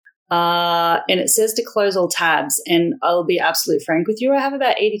And it says to close all tabs. And I'll be absolutely frank with you, I have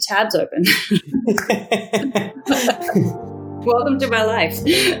about 80 tabs open. Welcome to my life.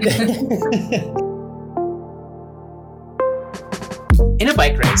 In a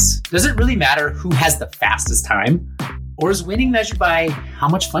bike race, does it really matter who has the fastest time? Or is winning measured by how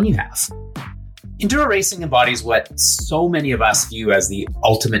much fun you have? Enduro racing embodies what so many of us view as the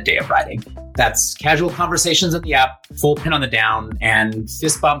ultimate day of riding. That's casual conversations in the app, full pin on the down, and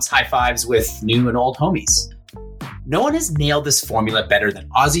fist bumps, high fives with new and old homies. No one has nailed this formula better than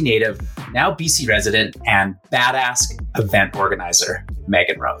Aussie native, now BC resident, and badass event organizer,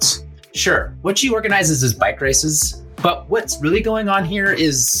 Megan Rose. Sure, what she organizes is bike races, but what's really going on here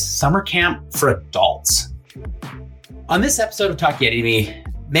is summer camp for adults. On this episode of Talk Yeti to Me,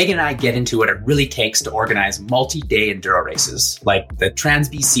 Megan and I get into what it really takes to organize multi-day enduro races like the Trans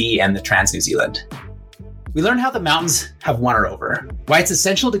BC and the Trans New Zealand. We learn how the mountains have won her over, why it's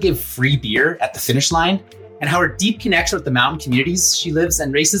essential to give free beer at the finish line, and how her deep connection with the mountain communities she lives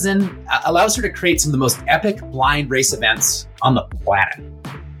and races in allows her to create some of the most epic blind race events on the planet.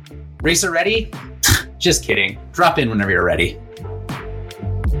 Racer ready? Just kidding. Drop in whenever you're ready.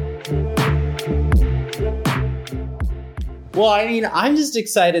 Well, I mean, I'm just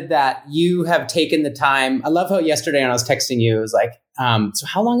excited that you have taken the time. I love how yesterday when I was texting you, it was like, so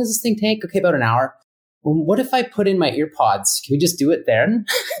how long does this thing take? Okay, about an hour. Well, what if I put in my ear pods? Can we just do it then?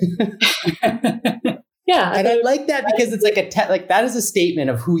 Yeah. And I like that because it's like that is a statement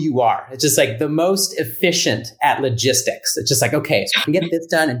of who you are. It's just like the most efficient at logistics. It's just like, okay, so I can get this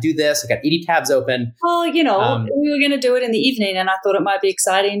done and do this. I got 80 tabs open. Well, we were going to do it in the evening, and I thought it might be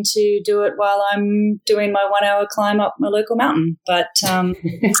exciting to do it while I'm doing my 1 hour climb up my local mountain. But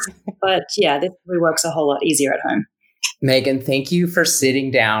yeah, this works a whole lot easier at home. Megan, thank you for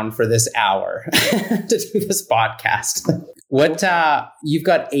sitting down for this hour to do this podcast. What, you've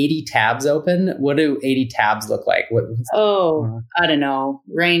got 80 tabs open. What do 80 tabs look like? I don't know.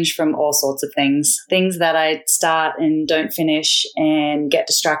 Range from all sorts of things. Things that I start and don't finish and get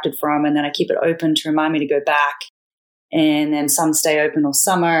distracted from, and then I keep it open to remind me to go back. And then some stay open all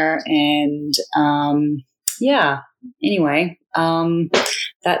summer. And anyway,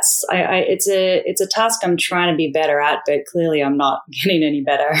 it's a task I'm trying to be better at, but clearly I'm not getting any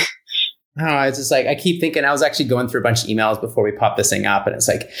better. Oh, it's just like, I keep thinking, I was actually going through a bunch of emails before we popped this thing up. And it's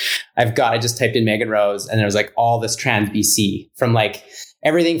like, I just typed in Megan Rose, and there's like all this Trans BC, from like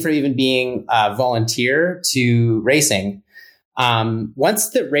everything from even being a volunteer to racing. Once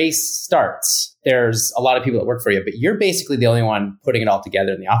the race starts, there's a lot of people that work for you, but you're basically the only one putting it all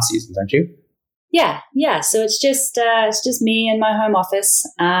together in the off seasons, aren't you? Yeah. So it's just me and my home office.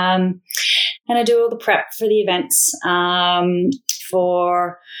 And I do all the prep for the events,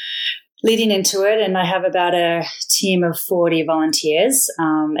 for leading into it. And I have about a team of 40 volunteers,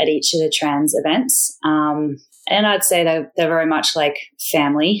 at each of the trans events. And I'd say they're very much like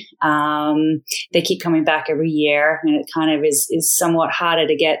family. They keep coming back every year, and it kind of is somewhat harder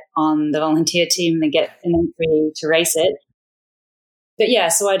to get on the volunteer team than get an entry to race it. But yeah,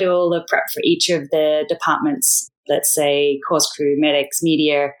 so I do all the prep for each of the departments, let's say course crew, medics,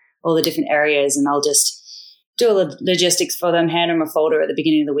 media, all the different areas, and I'll just do all the logistics for them, hand them a folder at the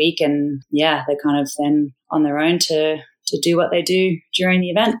beginning of the week, and yeah, they're kind of then on their own to do what they do during the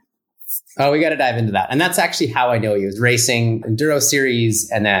event. Oh, we got to dive into that. And that's actually how I know you, is racing Enduro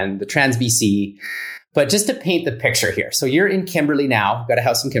Series and then the Trans BC. But just to paint the picture here. So you're in Kimberley now. You've got a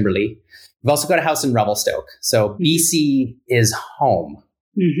house in Kimberley. You've also got a house in Revelstoke. So BC is home.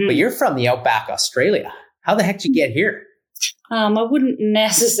 Mm-hmm. But you're from the outback Australia. How the heck did you get here? I wouldn't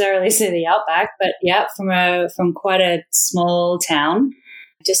necessarily say the outback, but yeah, from quite a small town.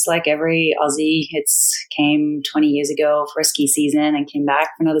 Just like every Aussie, came 20 years ago for a ski season and came back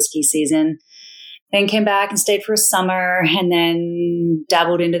for another ski season. Then came back and stayed for a summer, and then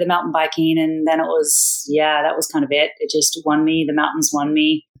dabbled into the mountain biking. And then that was kind of it. It just won me. The mountains won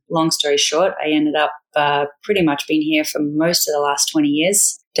me. Long story short, I ended up pretty much being here for most of the last 20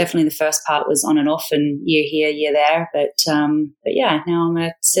 years. Definitely the first part was on and off, and year here, year there. But yeah, now I'm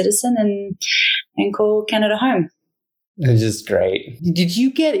a citizen and call Canada home. It's just great. Did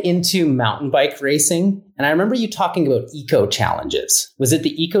you get into mountain bike racing? And I remember you talking about eco challenges. Was it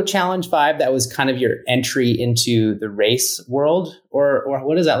the eco challenge vibe that was kind of your entry into the race world, or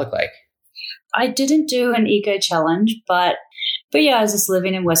what does that look like? I didn't do an eco challenge, but yeah, I was just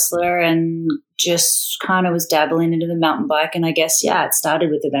living in Whistler and just kind of was dabbling into the mountain bike. And I guess, yeah, it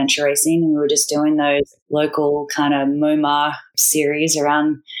started with adventure racing, and we were just doing those local kind of MoMA series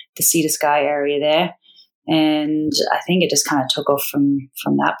around the Sea to Sky area there. And I think it just kind of took off from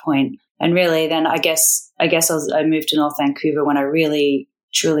that point. And really then I guess I moved to North Vancouver when I really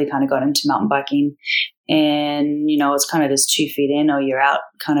truly kind of got into mountain biking. And, it's kind of just 2 feet in or you're out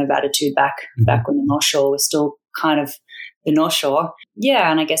kind of attitude back on the North Shore. We're still kind of the North Shore.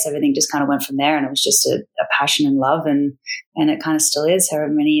 Yeah. And I guess everything just kind of went from there, and it was just a passion and love. And it kind of still is however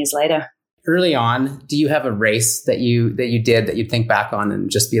many years later. Early on, do you have a race that you did that you'd think back on and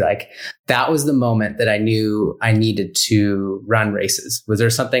just be like, that was the moment that I knew I needed to run races? Was there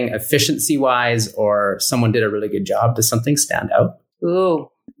something efficiency wise, or someone did a really good job? Does something stand out? Ooh,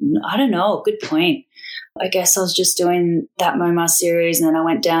 I don't know. Good point. I guess I was just doing that MoMA series, and then I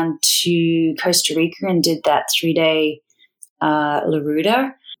went down to Costa Rica and did that 3-day La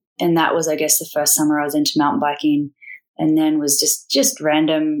Ruta. And that was, I guess, the first summer I was into mountain biking. And then was just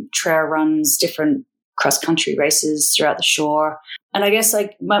random trail runs, different cross-country races throughout the shore. And I guess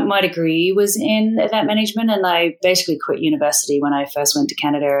like my degree was in event management, and I basically quit university when I first went to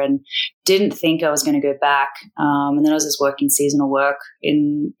Canada and didn't think I was going to go back. And then I was just working seasonal work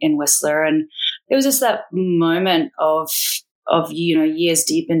in Whistler. And it was just that moment of years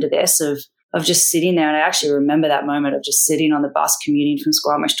deep into this of just sitting there. And I actually remember that moment of just sitting on the bus commuting from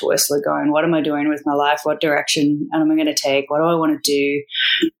Squamish to Whistler going, what am I doing with my life? What direction am I going to take? What do I want to do?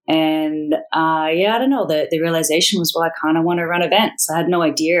 And I don't know. The realization was, well, I kind of want to run events. I had no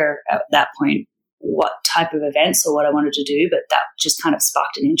idea at that point what type of events or what I wanted to do, but that just kind of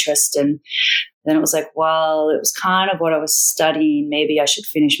sparked an interest. And then it was like, well, it was kind of what I was studying. Maybe I should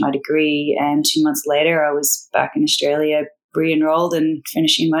finish my degree. And 2 months later, I was back in Australia, re-enrolled and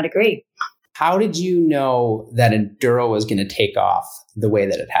finishing my degree. How did you know that enduro was going to take off the way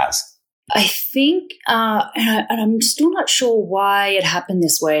that it has? I think, and I'm still not sure why it happened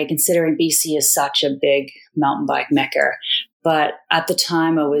this way, considering BC is such a big mountain bike mecca. But at the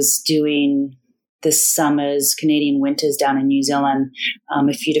time I was doing the summers, Canadian winters down in New Zealand.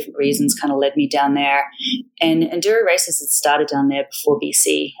 A few different reasons kind of led me down there. And enduro races had started down there before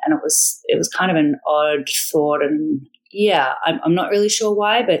BC. And it was kind of an odd thought. And yeah, I'm not really sure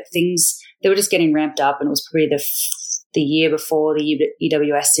why, but they were just getting ramped up, and it was probably the year before the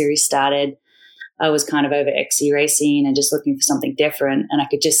EWS series started. I was kind of over XC racing and just looking for something different, and I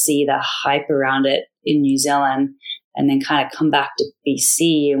could just see the hype around it in New Zealand, and then kind of come back to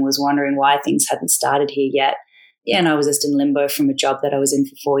BC and was wondering why things hadn't started here yet. Yeah, and I was just in limbo from a job that I was in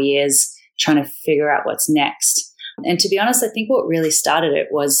for 4 years, trying to figure out what's next. And to be honest, I think what really started it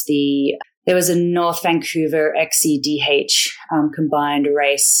was there was a North Vancouver XCDH combined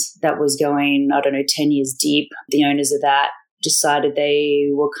race that was going, 10 years deep. The owners of that decided they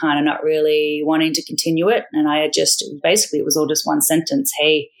were kind of not really wanting to continue it. And it was all just one sentence.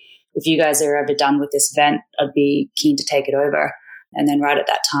 Hey, if you guys are ever done with this event, I'd be keen to take it over. And then right at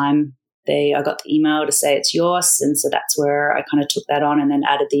that time, I got the email to say it's yours. And so that's where I kind of took that on and then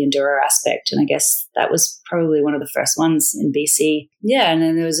added the enduro aspect. And I guess that was probably one of the first ones in BC. Yeah. And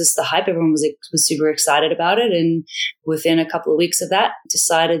then there was just the hype. Everyone was super excited about it. And within a couple of weeks of that,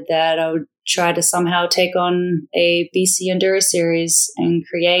 decided that I would try to somehow take on a BC enduro series and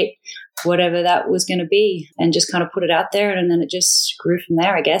create whatever that was going to be and just kind of put it out there. And then it just grew from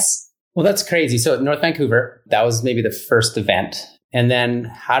there, I guess. Well, that's crazy. So North Vancouver, that was maybe the first event. And then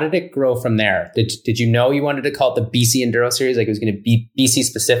how did it grow from there? Did you know you wanted to call it the BC Enduro Series? Like it was going to be BC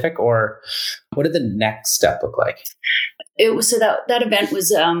specific, or what did the next step look like? It was, so that event was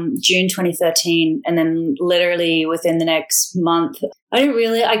June 2013. And then literally within the next month,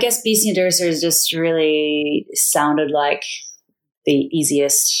 I guess BC Enduro Series just really sounded like the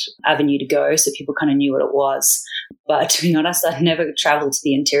easiest avenue to go. So people kind of knew what it was. But to be honest, I'd never traveled to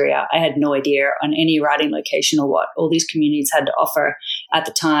the interior. I had no idea on any riding location or what all these communities had to offer at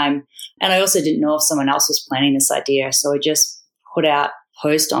the time. And I also didn't know if someone else was planning this idea. So I just put out a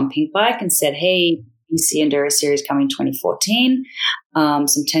post on Pinkbike and said, hey, BC Enduro Series coming 2014.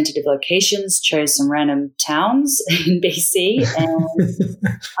 Some tentative locations, chose some random towns in BC.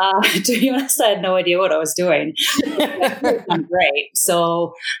 And to be honest, I had no idea what I was doing. It was great.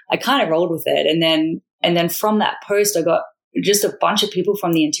 So I kind of rolled with it. And then from that post, I got just a bunch of people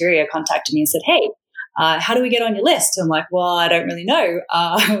from the interior contacted me and said, hey, how do we get on your list? I'm like, well, I don't really know.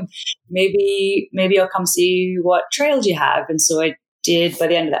 Maybe I'll come see what trails you have. And so I did, by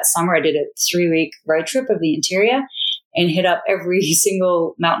the end of that summer, I did a 3-week road trip of the interior and hit up every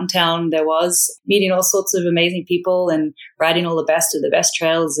single mountain town there was, meeting all sorts of amazing people and riding all the best of the best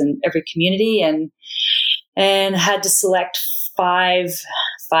trails in every community, and had to select five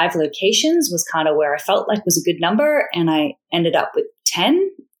locations was kind of where I felt like was a good number. And I ended up with 10,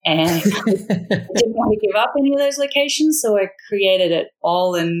 and I didn't want to give up any of those locations. So I created it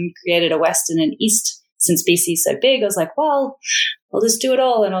all and created a west and an east. Since BC is so big, I was like, well, I'll just do it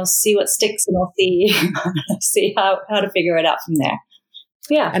all and I'll see what sticks, and I'll see how to figure it out from there.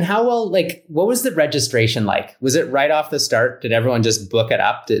 Yeah. And how well, like, what was the registration like? Was it right off the start? Did everyone just book it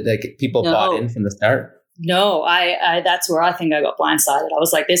up? Did like people bought in from the start? No, I that's where I think I got blindsided. I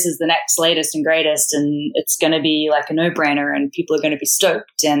was like, this is the next latest and greatest, and it's going to be like a no-brainer, and people are going to be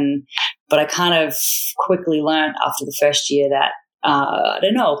stoked. But I kind of quickly learned after the first year that, I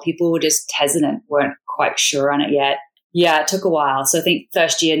don't know, people were just hesitant, weren't quite sure on it yet. Yeah, it took a while. So I think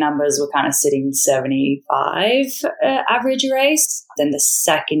first year numbers were kind of sitting 75 average race. Then the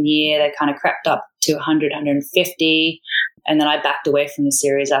second year, they kind of crept up to 100, 150. And then I backed away from the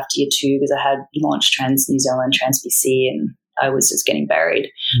series after year 2 because I had launched Trans New Zealand, Trans BC, and I was just getting buried.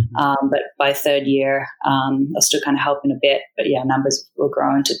 Mm-hmm. But by third year, I was still kind of helping a bit. But yeah, numbers were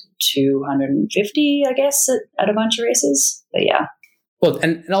growing to 250, I guess, at a bunch of races. But yeah. Well,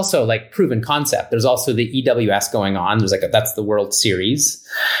 and also like proven concept. There's also the EWS going on. There's like that's the World Series.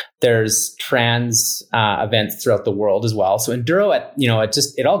 There's trans events throughout the world as well. So enduro,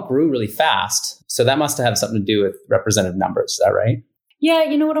 it all grew really fast. So that must have something to do with representative numbers. Is that right? Yeah,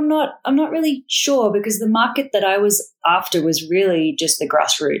 you know what? I'm not really sure because the market that I was after was really just the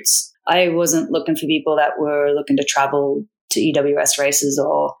grassroots. I wasn't looking for people that were looking to travel to EWS races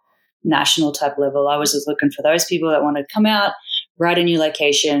or national type level. I was just looking for those people that wanted to come out, ride a new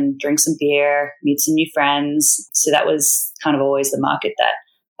location, drink some beer, meet some new friends. So that was kind of always the market that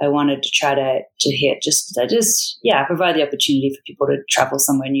I wanted to try to hit. Just provide the opportunity for people to travel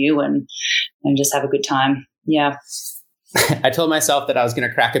somewhere new and just have a good time. Yeah. I told myself that I was going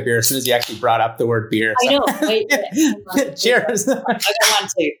to crack a beer as soon as you actually brought up the word beer. So. I know. Cheers. I got one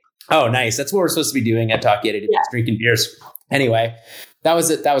too. Oh, nice. That's what we're supposed to be doing at Talk Yeti, drinking beers. Anyway, that was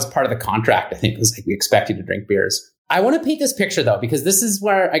it. That was part of the contract. I think it was like, we expect you to drink beers. I want to paint this picture though, because this is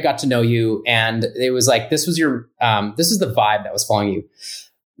where I got to know you. And it was like, this was the vibe that was following you.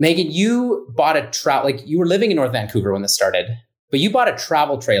 Megan, you bought you were living in North Vancouver when this started, but you bought a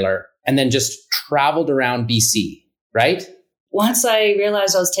travel trailer and then just traveled around BC, right? Once I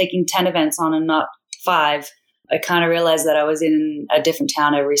realized I was taking 10 events on and not 5, I kind of realized that I was in a different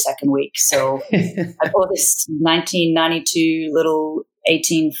town every second week. So I bought this 1992 little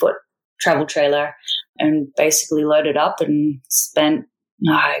 18-foot travel trailer and basically loaded up and spent,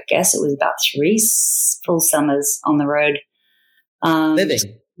 I guess it was about 3 full summers on the road. Living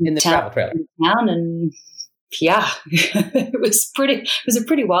in the travel trailer. Town, and yeah, it was a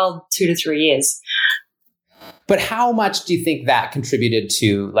pretty wild 2 to 3 years. But how much do you think that contributed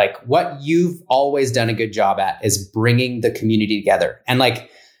to like what you've always done a good job at is bringing the community together? And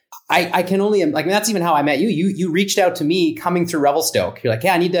like, I can only like, that's even how I met you. You reached out to me coming through Revelstoke. You're like,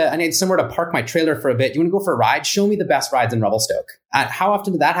 yeah, I need somewhere to park my trailer for a bit. You want to go for a ride? Show me the best rides in Revelstoke. How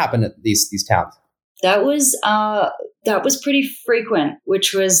often did that happen at these towns? That was pretty frequent,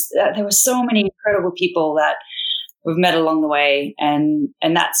 which was there were so many incredible people that we've met along the way. And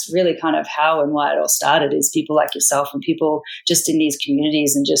that's really kind of how and why it all started, is people like yourself and people just in these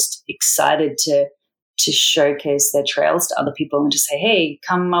communities and just excited to showcase their trails to other people and just say, hey,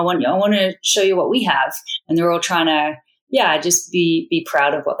 come, I want to show you what we have. And they're all trying to, just be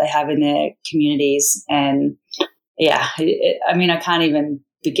proud of what they have in their communities. And I can't even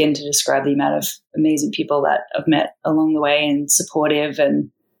begin to describe the amount of amazing people that I've met along the way and supportive.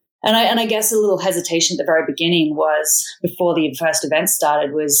 And I guess a little hesitation at the very beginning was, before the first event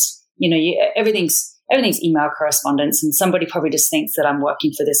started, was, everything's email correspondence, and somebody probably just thinks that I'm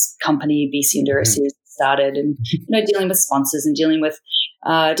working for this company, BC Enduro Series started, and dealing with sponsors and dealing with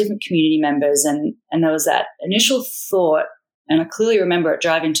different community members, and there was that initial thought, and I clearly remember it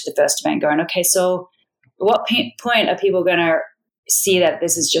driving to the first event, going, okay, so at what point are people going to see that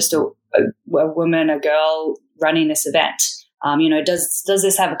this is just a woman, a girl running this event? Does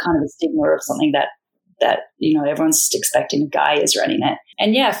this have a kind of a stigma of something that everyone's just expecting a guy is running it?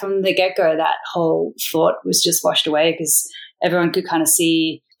 And yeah, from the get-go, that whole thought was just washed away, because everyone could kind of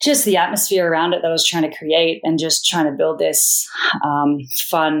see just the atmosphere around it that I was trying to create, and just trying to build this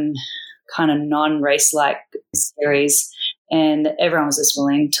fun, kind of non-race-like series. And everyone was just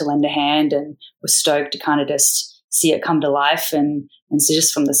willing to lend a hand and was stoked to kind of just see it come to life. And so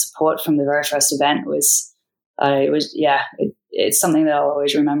just from the support from the very first event it's something that I'll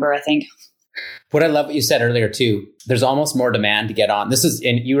always remember, I think. What I love what you said earlier too, there's almost more demand to get on. This is,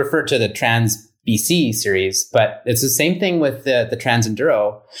 and you referred to the Trans BC series, but it's the same thing with the Trans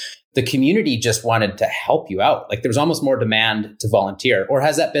Enduro. The community just wanted to help you out. Like there was almost more demand to volunteer, or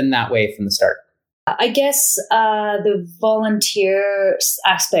has that been that way from the start? I guess the volunteer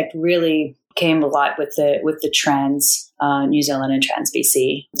aspect really came alive with the Trans New Zealand and Trans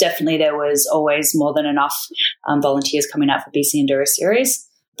BC. Definitely there was always more than enough volunteers coming out for BC Enduro Series.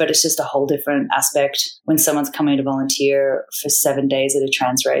 But it's just a whole different aspect when someone's coming to volunteer for 7 days at a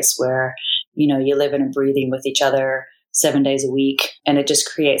trans race where, you're living and breathing with each other 7 days a week, and it just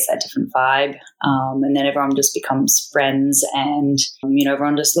creates that different vibe. And then everyone just becomes friends, and,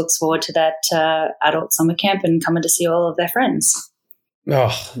 everyone just looks forward to that adult summer camp and coming to see all of their friends.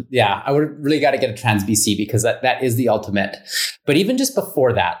 Oh, yeah. I would really got to get a Trans BC because that is the ultimate. But even just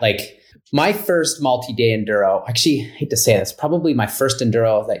before that, like my first multi-day enduro, actually, I hate to say this, probably my first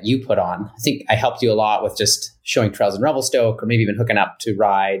enduro that you put on. I think I helped you a lot with just showing trails in Revelstoke or maybe even hooking up to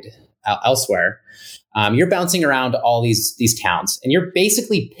ride elsewhere. You're bouncing around all these towns and you're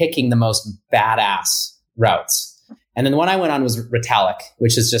basically picking the most badass routes. And then the one I went on was Retallick,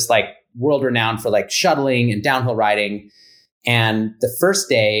 which is just like world renowned for like shuttling and downhill riding. And the first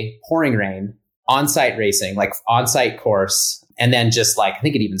day, pouring rain, on-site racing, like on-site course. And then just like, I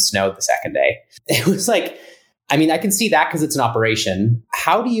think it even snowed the second day. It was like, I mean, I can see that because it's an operation.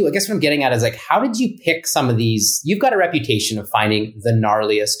 I guess what I'm getting at is like, how did you pick some of these? You've got a reputation of finding the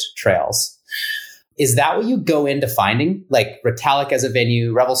gnarliest trails. Is that what you go into finding? Like Retallick as a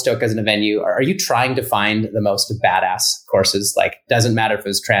venue, Revelstoke as a venue? Are you trying to find the most badass courses? Like, doesn't matter if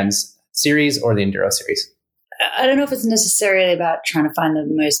it's Trans Series or the Enduro Series. I don't know if it's necessarily about trying to find the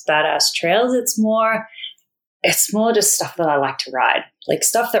most badass trails. It's more just stuff that I like to ride, like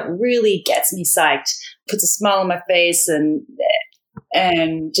stuff that really gets me psyched, puts a smile on my face and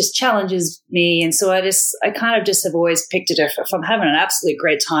just challenges me. And so I kind of just have always picked it. If I'm having an absolutely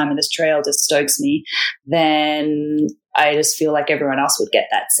great time and this trail just stokes me, then I just feel like everyone else would get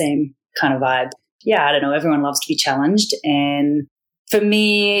that same kind of vibe. Yeah, I don't know. Everyone loves to be challenged. And for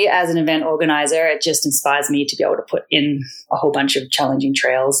me, as an event organizer, it just inspires me to be able to put in a whole bunch of challenging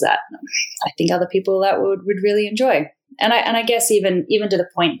trails that I think other people that would really enjoy. And I guess even to the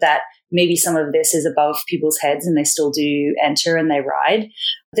point that maybe some of this is above people's heads and they still do enter and they ride,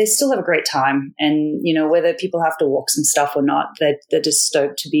 they still have a great time. And, whether people have to walk some stuff or not, they're just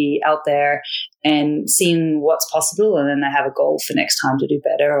stoked to be out there and seeing what's possible. And then they have a goal for next time to do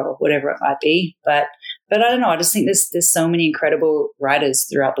better or whatever it might be. But I don't know. I just think there's so many incredible riders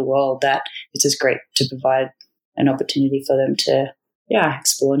throughout the world that it's just great to provide an opportunity for them to,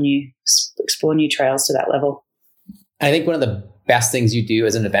 explore new trails to that level. I think one of the best things you do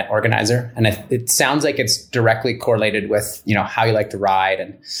as an event organizer, and it sounds like it's directly correlated with, how you like to ride.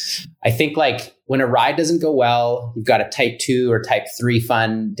 And I think like when a ride doesn't go well, you've got a type 2 or type 3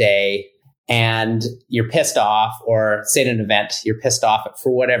 fun day and you're pissed off, or say at an event, you're pissed off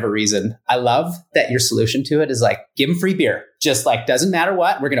for whatever reason. I love that your solution to it is like, give them free beer. Just like, doesn't matter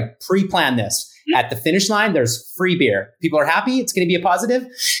what, we're going to pre-plan this. At the finish line, there's free beer. People are happy. It's going to be a positive.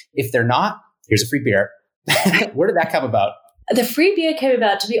 If they're not, here's a free beer. Where did that come about? The free beer came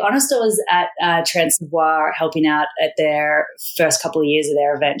about, to be honest, I was at Trans Savoie helping out at their first couple of years of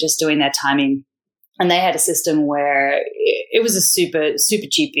their event, just doing their timing. And they had a system where it was a super, super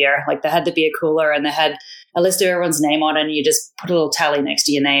cheap beer. Like they had the beer cooler and they had a list of everyone's name on it, and you just put a little tally next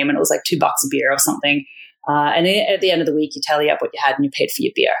to your name, and it was like $2 a beer or something. And at the end of the week, you tally up what you had and you paid for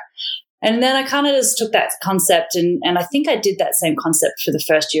your beer. And then I kind of just took that concept and I think I did that same concept for the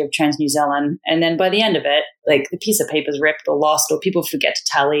first year of Trans New Zealand. And then by the end of it, like the piece of paper is ripped or lost or people forget to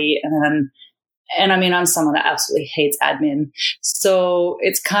tally. And I mean, I'm someone that absolutely hates admin. So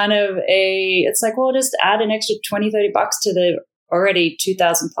it's kind of it's like, well, just add an extra $20, $30 to the already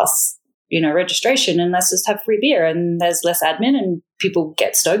 2,000 plus, registration, and let's just have free beer, and there's less admin and people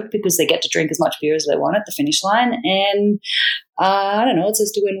get stoked because they get to drink as much beer as they want at the finish line. And I don't know, it's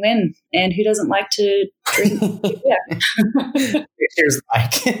just a win-win. And who doesn't like to drink beer? Here's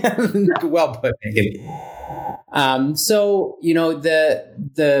Mike. Well put, Megan. So,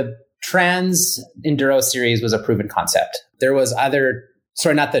 the Trans Enduro Series was a proven concept. There was the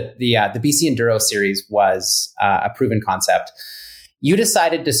BC Enduro Series was a proven concept. You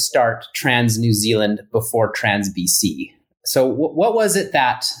decided to start Trans New Zealand before Trans BC. So what was it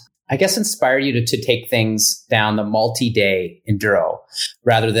that, I guess, inspired you to take things down the multi-day enduro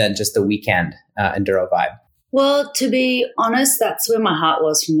rather than just the weekend enduro vibe? Well, to be honest, that's where my heart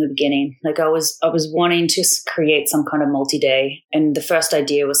was from the beginning. Like I was wanting to create some kind of multi-day, and the first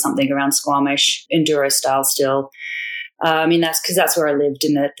idea was something around Squamish, enduro style still. That's where I lived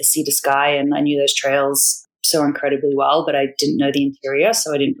in the sea to sky, and I knew those trails so incredibly well, but I didn't know the interior,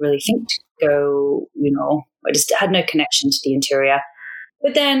 so I didn't really think to go, I just had no connection to the interior.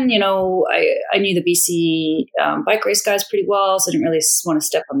 But then, I knew the BC bike race guys pretty well, so I didn't really want to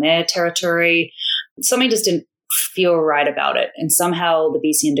step on their territory. Something just didn't feel right about it. And somehow the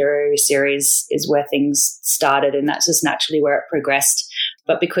BC Enduro Series is where things started, and that's just naturally where it progressed.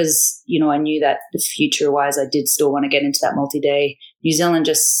 But because, I knew that the future-wise, I did still want to get into that multi-day New Zealand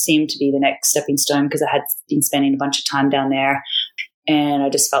just seemed to be the next stepping stone because I had been spending a bunch of time down there. And I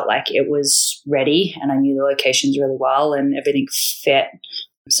just felt like it was ready, and I knew the locations really well and everything fit.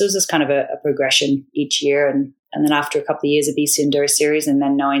 So it was just kind of a progression each year. And then after a couple of years of BC Enduro Series and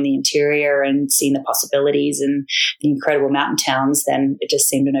then knowing the interior and seeing the possibilities and the incredible mountain towns, then it just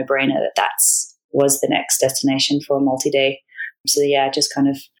seemed a no-brainer that was the next destination for a multi-day. So yeah, I just kind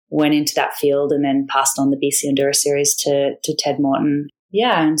of went into that field and then passed on the BC Enduro Series to Ted Morton.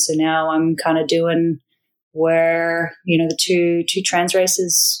 Yeah, and so now I'm kind of doing where, the two trans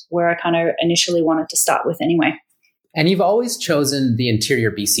races where I kind of initially wanted to start with anyway. And you've always chosen the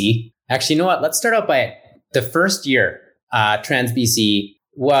interior BC. Actually, you know what? Let's start out by the first year, Trans BC.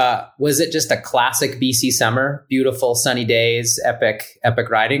 Was it just a classic BC summer? Beautiful sunny days, epic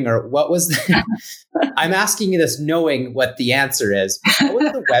riding? Or what was the... I'm asking you this knowing what the answer is. What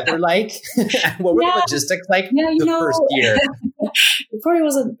was the weather like? What were the logistics like first year? It probably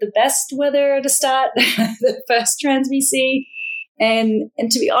wasn't the best weather to start the first Trans BC. And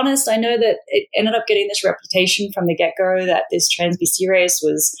to be honest, I know that it ended up getting this reputation from the get-go that this Trans BC race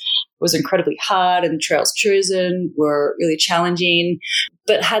was incredibly hard and the trails chosen were really challenging.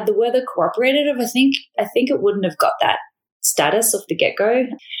 But had the weather cooperated, I think it wouldn't have got that status off the get-go.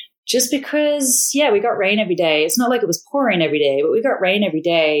 Just because, we got rain every day. It's not like it was pouring every day, but we got rain every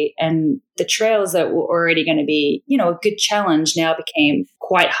day. And the trails that were already going to be, a good challenge now became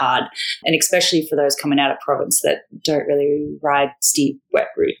quite hard. And especially for those coming out of province that don't really ride steep, wet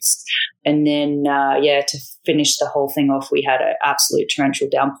routes. And then, to finish the whole thing off, we had an absolute torrential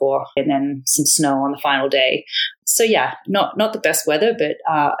downpour and then some snow on the final day. So not the best weather, but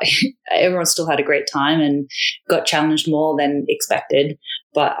everyone still had a great time and got challenged more than expected.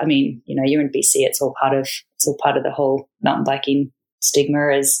 But I mean, you're in BC; it's all part of the whole mountain biking stigma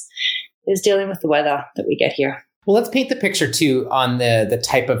is dealing with the weather that we get here. Well, let's paint the picture too on the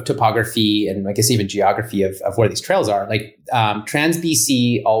type of topography and I guess even geography of where these trails are. Like Trans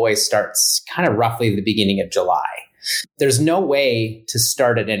BC always starts kind of roughly the beginning of July. There's no way to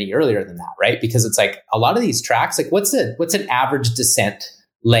start it any earlier than that, right? Because it's like a lot of these tracks, like what's an average descent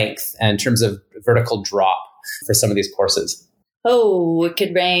length in terms of vertical drop for some of these courses? Oh, it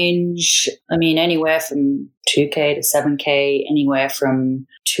could range, anywhere from 2K to 7K, anywhere from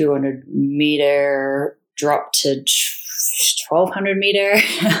 200 meter drop to 1,200 meter.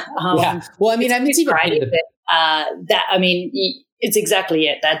 Well, it's even it's exactly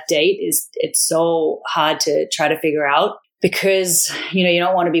it. That date it's so hard to try to figure out because, you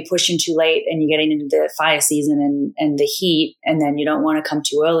don't want to be pushing too late and you're getting into the fire season and the heat. And then you don't want to come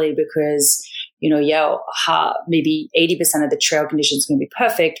too early because, maybe 80% of the trail conditions are going to be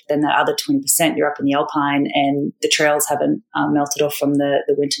perfect. Then that other 20%, you're up in the Alpine and the trails haven't melted off from the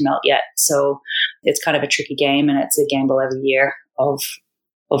winter melt yet. So it's kind of a tricky game and it's a gamble every year of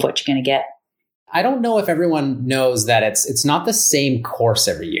what you're going to get. I don't know if everyone knows that it's not the same course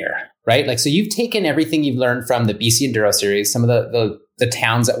every year, right? Like, so you've taken everything you've learned from the BC Enduro Series, some of the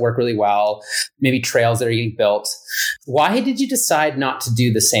towns that work really well, maybe trails that are getting built. Why did you decide not to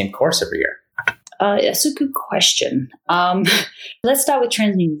do the same course every year? That's a good question. Let's start with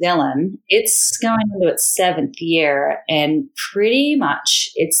Trans New Zealand. It's going into its 7th year and pretty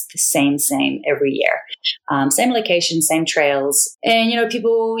much it's the same every year. Same location, same trails. And,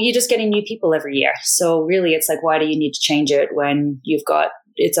 you're just getting new people every year. So really it's like, why do you need to change it when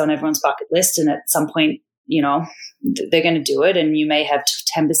it's on everyone's bucket list and at some point, they're going to do it and you may have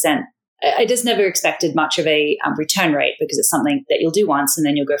 10%. I just never expected much of a return rate because it's something that you'll do once and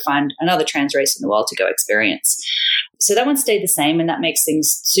then you'll go find another trans race in the world to go experience. So that one stayed the same and that makes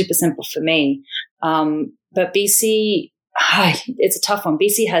things super simple for me. But BC, it's a tough one.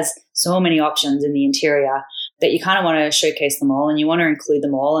 BC has so many options in the interior that you kind of want to showcase them all and you want to include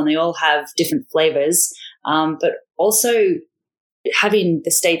them all and they all have different flavors. But also having the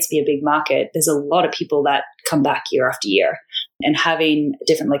States be a big market, there's a lot of people that come back year after year. And having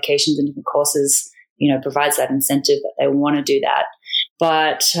different locations and different courses, provides that incentive that they want to do that.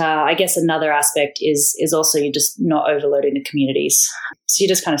 But I guess another aspect is also you're just not overloading the communities. So you're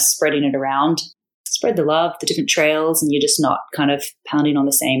just kind of spreading it around, spread the love, the different trails, and you're just not kind of pounding on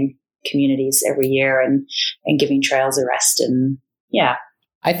the same communities every year and giving trails a rest. And yeah.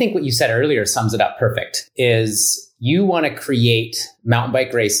 I think what you said earlier sums it up perfect is you want to create mountain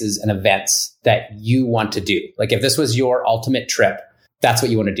bike races and events that you want to do. Like if this was your ultimate trip, that's what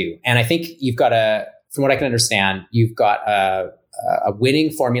you want to do. And I think you've got from what I can understand, you've got a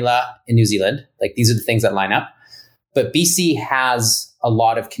winning formula in New Zealand. Like these are the things that line up. But BC has a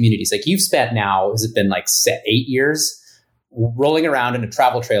lot of communities. Like you've spent now, has it been like 8 years rolling around in a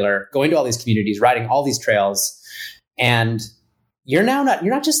travel trailer, going to all these communities, riding all these trails. And you're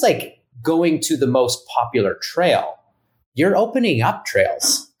not just like going to the most popular trail. You're opening up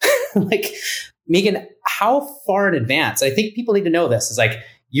trails. Like, Megan, how far in advance? I think people need to know this. Is like,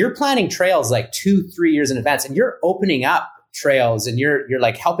 you're planning trails like 2-3 years in advance, and you're opening up trails, and you're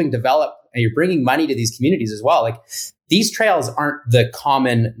like helping develop, and you're bringing money to these communities as well. Like, these trails aren't the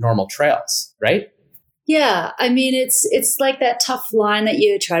common normal trails, right? Yeah. I mean, it's like that tough line that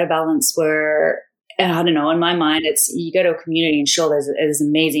you try to balance where, and I don't know, in my mind, it's you go to a community and sure, there's an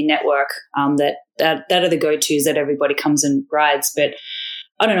amazing network that are the go-tos that everybody comes and rides. But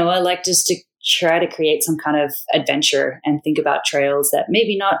I don't know, I like just to try to create some kind of adventure and think about trails that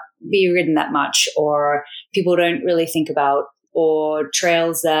maybe not be ridden that much, or people don't really think about, or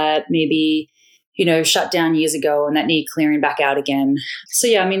trails that maybe, shut down years ago and that need clearing back out again. So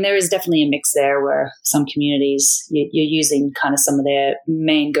yeah, I mean, there is definitely a mix there where some communities you're using kind of some of their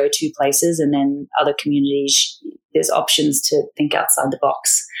main go-to places, and then other communities there's options to think outside the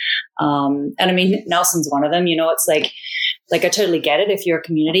box. And I mean, Nelson's one of them. It's like I totally get it. If you're a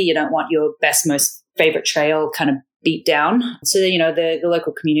community, you don't want your best, most favorite trail kind of beat down. So, the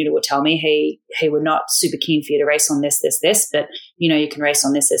local community will tell me, hey, we're not super keen for you to race on this, but, you can race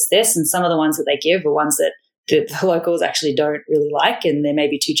on this. And some of the ones that they give are ones that the locals actually don't really like, and they may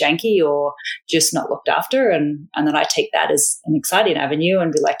be too janky or just not looked after. And then I take that as an exciting avenue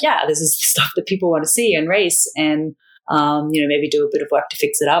and be like, yeah, this is the stuff that people want to see and race, and maybe do a bit of work to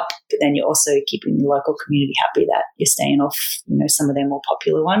fix it up. But then you're also keeping the local community happy that you're staying off, some of their more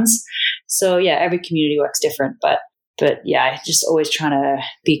popular ones. So yeah, every community works different, but yeah, just always trying to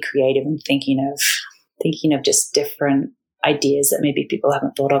be creative and thinking of just different ideas that maybe people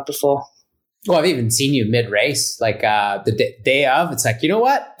haven't thought of before. Well, I've even seen you mid-race, like the day of, it's like, you know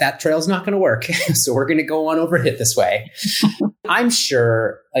what? That trail's not going to work. So we're going to go on over it this way. I'm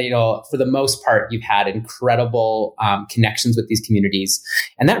sure, for the most part, you've had incredible connections with these communities.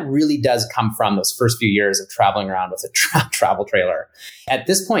 And that really does come from those first few years of traveling around with a travel trailer. At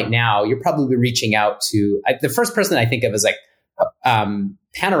this point now, you're probably reaching out to, the first person I think of is like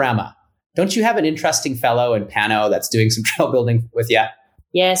Panorama. Don't you have an interesting fellow in Pano that's doing some trail building with you?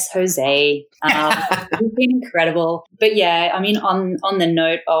 Yes, Jose. He's been incredible. But yeah, I mean, on the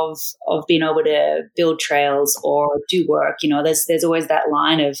note of being able to build trails or do work, there's always that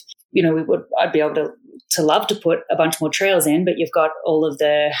line of, I'd be able to love to put a bunch more trails in, but you've got all of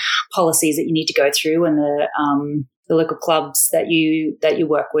the policies that you need to go through, and the local clubs that you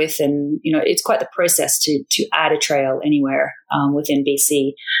work with, and it's quite the process to add a trail anywhere within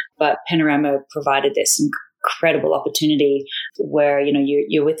BC. But Panorama provided this incredible opportunity where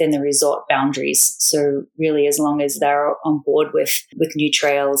you're within the resort boundaries. So really, as long as they're on board with new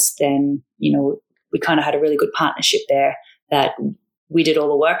trails, then we kind of had a really good partnership there, that we did all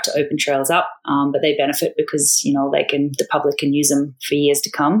the work to open trails up, but they benefit because the public can use them for years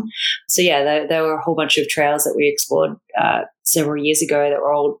to come. So yeah, there were a whole bunch of trails that we explored several years ago that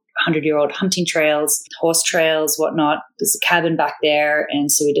were old 100-year-old hunting trails, horse trails, whatnot. There's a cabin back there.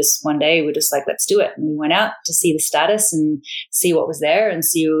 And so one day we're just like, let's do it. And we went out to see the status and see what was there and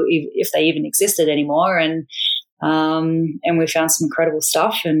see if they even existed anymore. And we found some incredible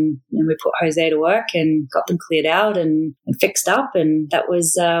stuff, and we put Jose to work and got them cleared out and fixed up. And that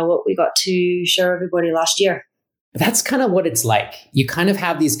was what we got to show everybody last year. That's kind of what it's like. You kind of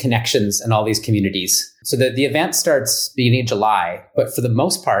have these connections in all these communities. So the event starts beginning of July, but for the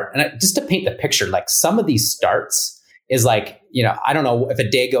most part, and just to paint the picture, like some of these starts is like, I don't know if a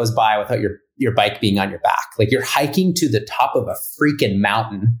day goes by without your bike being on your back. Like you're hiking to the top of a freaking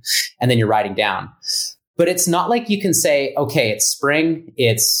mountain and then you're riding down. But it's not like you can say, okay, it's spring,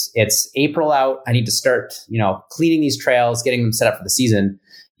 it's April out, I need to start, cleaning these trails, getting them set up for the season.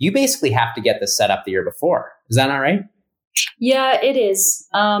 You basically have to get this set up the year before. Is that not right? Yeah, it is.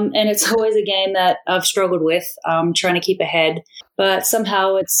 And it's always a game that I've struggled with, trying to keep ahead. But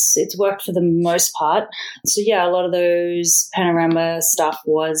somehow it's worked for the most part. So yeah, a lot of those Panorama stuff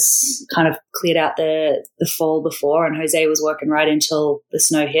was kind of cleared out the fall before, and Jose was working right until the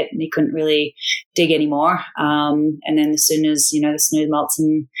snow hit and he couldn't really dig anymore. And then as soon as, the snow melts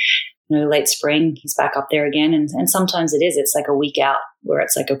in late spring, he's back up there again. And sometimes it's like a week out where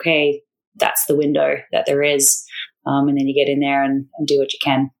it's like, okay, that's the window that there is. And then you get in there and do what you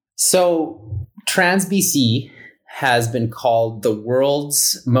can. So Trans-BC has been called the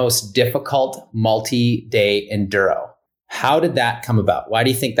world's most difficult multi-day enduro. How did that come about? Why do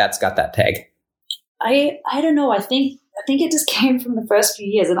you think that's got that tag? I don't know. I think it just came from the first few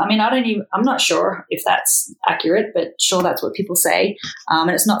years. And I mean, I'm not sure if that's accurate, but sure, that's what people say.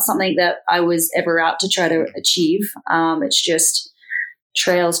 And it's not something that I was ever out to try to achieve. It's just,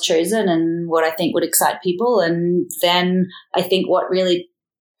 trails chosen and what I think would excite people. And then I think what really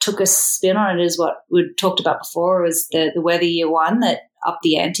took a spin on it is what we'd talked about before, was the weather year one that upped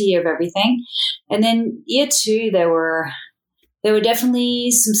the ante of everything. And then year two, there were definitely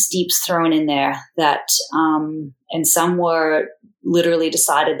some steeps thrown in there that, and some were literally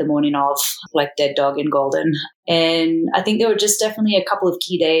decided the morning of, like Dead Dog in Golden. And I think there were just definitely a couple of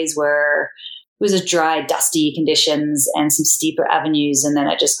key days where it was a dry, dusty conditions and some steeper avenues. And then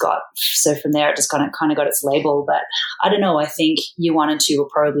it just got, so from there, it just kind of got its label. But I don't know. I think year 1 and 2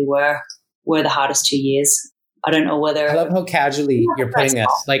 probably were the hardest 2 years. I don't know whether. I love how casually you're putting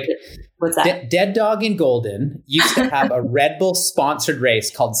this. Like, what's that? Dead Dog in Golden used to have a Red Bull sponsored race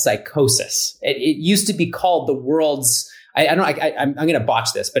called Psychosis. It used to be called the world's, I'm going to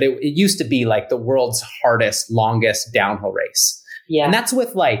botch this, but it used to be like the world's hardest, longest downhill race. Yeah. And that's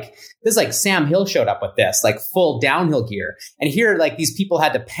with Sam Hill showed up with this, like full downhill gear. And here, like these people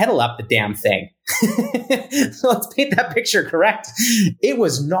had to pedal up the damn thing. So let's paint that picture correct. It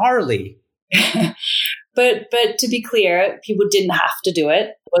was gnarly. But to be clear, people didn't have to do it.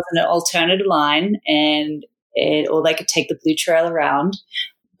 It wasn't an alternative line, or they could take the Blue Trail around.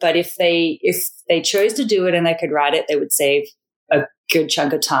 But if they chose to do it and they could ride it, they would save a good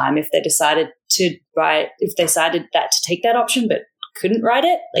chunk of time. If they decided to take that option but couldn't ride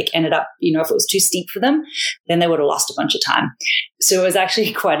it, like ended up, if it was too steep for them, then they would have lost a bunch of time. So it was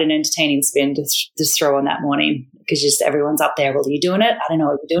actually quite an entertaining spin to throw on that morning, because just everyone's up there. Well, are you doing it? I don't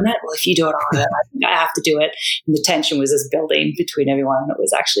know if you're doing it. Well, if you do it, I think I have to do it. And the tension was just building between everyone, and it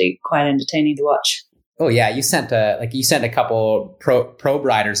was actually quite entertaining to watch. Oh yeah, you sent a couple probe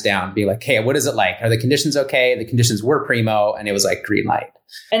riders down, being like, "Hey, what is it like? Are the conditions okay?" The conditions were primo, and it was like green light.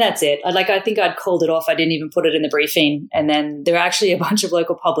 And that's it. I think I'd called it off. I didn't even put it in the briefing. And then there were actually a bunch of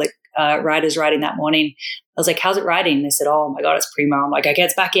local public riders riding that morning. I was like, "How's it riding?" They said, "Oh my God, it's primo." I'm like, "I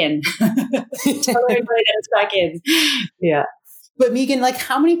gets back in." Tell everybody that it's back in. Yeah. But Megan, like,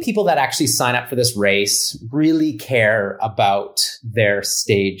 how many people that actually sign up for this race really care about their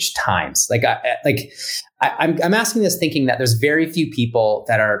stage times? I'm asking this thinking that there's very few people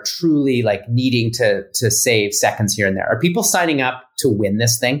that are truly like needing to save seconds here and there. Are people signing up to win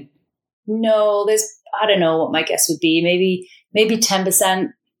this thing? No, I don't know what my guess would be. Maybe 10%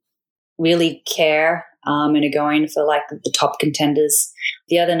 really care and are going for like the top contenders.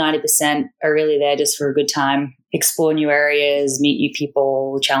 The other 90% are really there just for a good time, explore new areas, meet new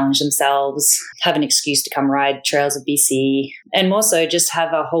people, challenge themselves, have an excuse to come ride trails of BC, and more so just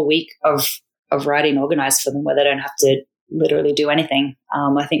have a whole week of riding organized for them where they don't have to literally do anything.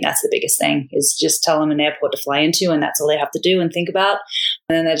 I think that's the biggest thing, is just tell them an airport to fly into, and that's all they have to do and think about.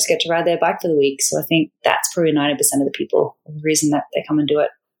 And then they just get to ride their bike for the week. So I think that's probably 90% of the people, the reason that they come and do it.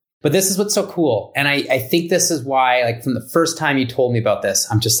 But this is what's so cool. And I think this is why, like, from the first time you told me about this,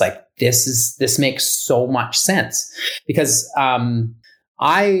 I'm just like, this makes so much sense. Because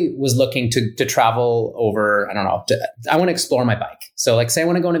I was looking to travel over, I don't know, I want to explore my bike. So like, say I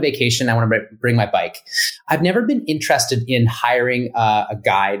want to go on a vacation, I want to bring my bike. I've never been interested in hiring a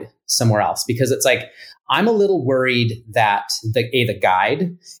guide somewhere else, because it's like, I'm a little worried that the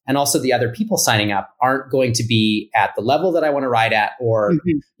guide and also the other people signing up aren't going to be at the level that I want to ride at, or,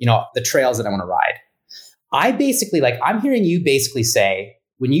 the trails that I want to ride. I'm hearing you basically say,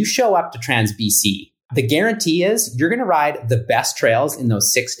 when you show up to Trans BC, the guarantee is you're going to ride the best trails in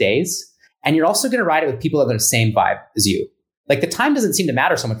those 6 days. And you're also going to ride it with people that are the same vibe as you. Like, the time doesn't seem to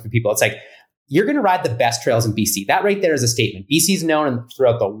matter so much for people. It's like, you're going to ride the best trails in BC. That right there is a statement. BC is known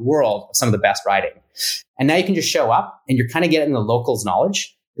throughout the world for some of the best riding. And now you can just show up and you're kind of getting the locals'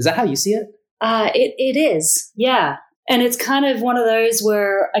 knowledge. Is that how you see it? It is. Yeah. And it's kind of one of those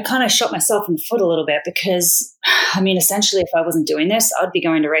where I kind of shot myself in the foot a little bit, because, essentially, if I wasn't doing this, I'd be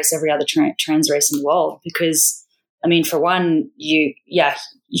going to race every other trans race in the world. Because, for one, you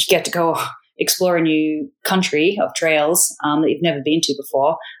get to go explore a new country of trails that you've never been to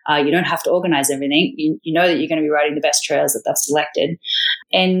before. You don't have to organize everything. You know that you're going to be riding the best trails that they've selected.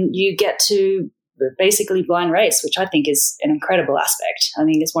 And you get to basically blind race, which I think is an incredible aspect. I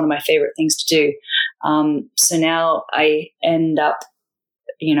think it's one of my favorite things to do. So now I end up,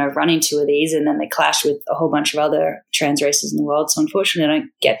 running 2 of these, and then they clash with a whole bunch of other trans races in the world. So unfortunately, I don't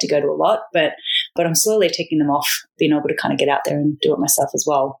get to go to a lot, but I'm slowly taking them off, being able to kind of get out there and do it myself as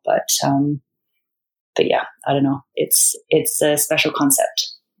well. But yeah, I don't know. It's a special concept.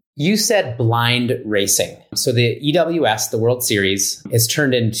 You said blind racing. So the EWS, the World Series, is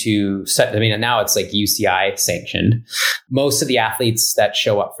turned into, now it's like UCI sanctioned. Most of the athletes that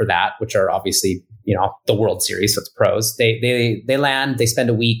show up for that, which are obviously the World Series, so it's pros. They land, they spend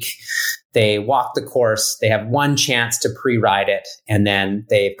a week, they walk the course, they have one chance to pre-ride it, and then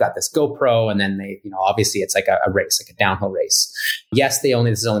they've got this GoPro, and then they, obviously it's like a race, like a downhill race. Yes, this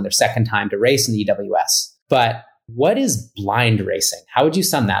is only their second time to race in the EWS, but what is blind racing? How would you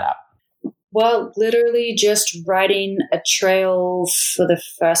sum that up? Well, literally just riding a trail for the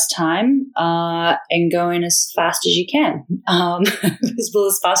first time and going as fast as you can,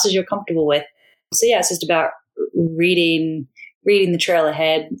 as fast as you're comfortable with. So yeah, it's just about reading the trail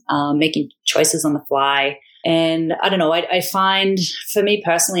ahead, making choices on the fly. And I don't know, I find for me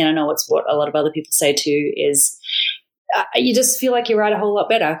personally, and I know it's what a lot of other people say too, is you just feel like you ride a whole lot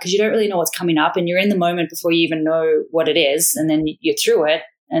better because you don't really know what's coming up and you're in the moment before you even know what it is. And then you're through it.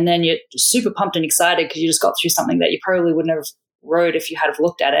 And then you're super pumped and excited because you just got through something that you probably wouldn't have rode if you had have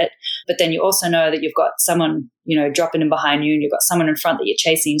looked at it. But then you also know that you've got someone, dropping in behind you and you've got someone in front that you're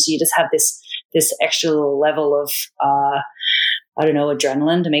chasing. So you just have this extra level of,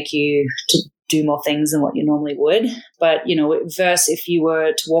 adrenaline to make you to do more things than what you normally would. But, versus if you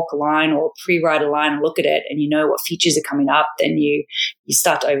were to walk a line or pre-ride a line and look at it and you know what features are coming up, then you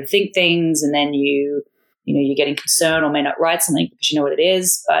start to overthink things and then you're getting concerned or may not ride something because you know what it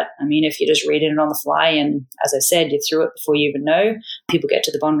is. But I mean, if you're just reading it on the fly and as I said, you're through it before you even know, people get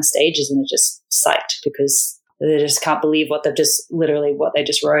to the bottom of stages and they're just psyched because they just can't believe what they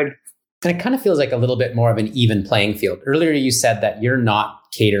just rode. And it kind of feels like a little bit more of an even playing field. Earlier, you said that you're not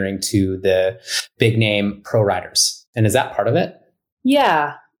catering to the big name pro riders. And is that part of it?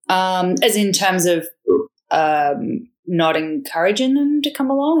 Yeah. As in terms of, not encouraging them to come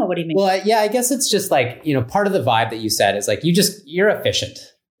along, or what do you mean? Well, yeah, I guess it's just like, part of the vibe that you said is like, you're efficient.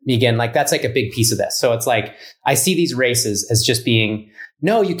 Again, like that's like a big piece of this. So it's like, I see these races as just being,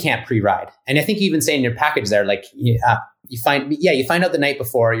 no, you can't pre-ride. And I think you even say in your package there, like you find out the night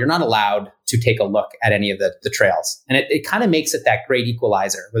before, you're not allowed to take a look at any of the trails. And it kind of makes it that great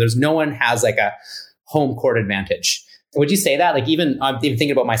equalizer where no one has like a home court advantage. Would you say that? Like I'm even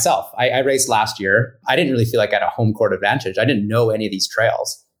thinking about myself. I raced last year. I didn't really feel like I had a home court advantage. I didn't know any of these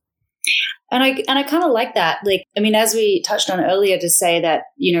trails. And I kind of like that. Like, I mean, as we touched on earlier, to say that,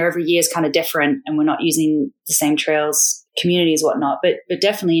 every year is kind of different and we're not using the same trails, communities, whatnot. But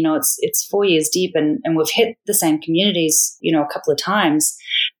definitely, it's 4 years deep and we've hit the same communities, a couple of times.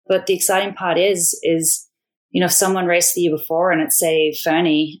 But the exciting part is, if someone raced the year before and it's say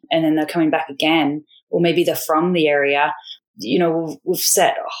Fernie and then they're coming back again, or maybe they're from the area, we've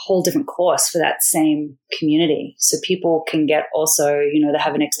set a whole different course for that same community. So people can get also, they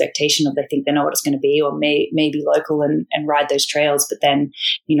have an expectation of they think they know what it's going to be or may be local and ride those trails. But then,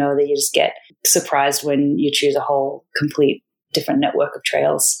 they just get surprised when you choose a whole complete different network of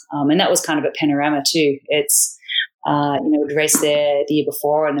trails. And that was kind of at Panorama too. It's, we'd race there the year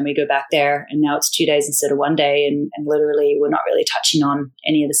before and then we go back there and now it's 2 days instead of 1 day and literally we're not really touching on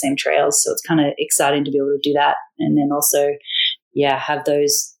any of the same trails. So it's kind of exciting to be able to do that. And then also, have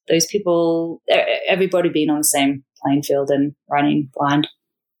those people, everybody being on the same playing field and riding blind.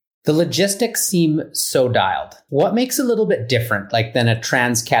 The logistics seem so dialed. What makes it a little bit different, like than a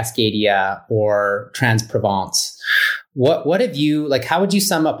Trans-Cascadia or Trans-Provence? What have you, like, how would you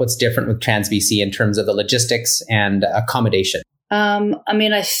sum up what's different with Trans-BC in terms of the logistics and accommodation? I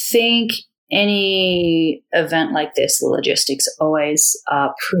mean, I think any event like this, the logistics always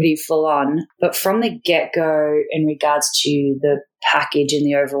are pretty full on. But from the get-go, in regards to the package and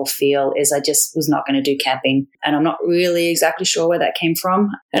the overall feel, is I just was not going to do camping. And I'm not really exactly sure where that came from.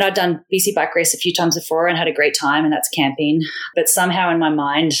 And I'd done BC Bike Race a few times before and had a great time, and that's camping. But somehow in my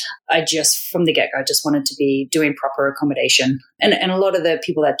mind, I just, from the get-go, just wanted to be doing proper accommodation. And a lot of the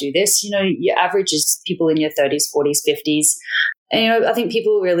people that do this, your average is people in your 30s, 40s, 50s. And, I think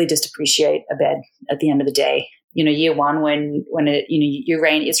people really just appreciate a bed at the end of the day. Year one, when it,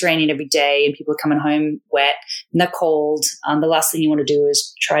 it's raining every day and people are coming home wet and they're cold. The last thing you want to do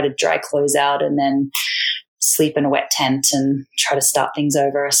is try to dry clothes out and then sleep in a wet tent and try to start things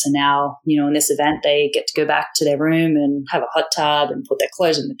over. So now, in this event, they get to go back to their room and have a hot tub and put their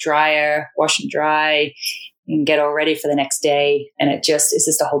clothes in the dryer, wash and dry, and get all ready for the next day. And it's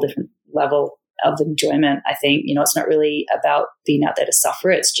just a whole different level of enjoyment. I think, it's not really about being out there to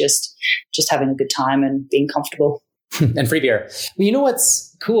suffer. It's just having a good time and being comfortable. And free beer. Well,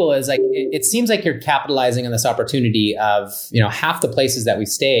 what's cool is like, it seems like you're capitalizing on this opportunity of, half the places that we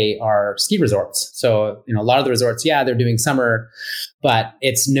stay are ski resorts. So, a lot of the resorts, they're doing summer, but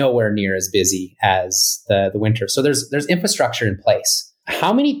it's nowhere near as busy as the winter. So there's infrastructure in place.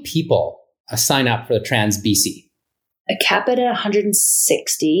 How many people sign up for the Trans-BC? I cap it at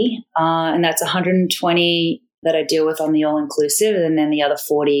 160, and that's 120 that I deal with on the all-inclusive, and then the other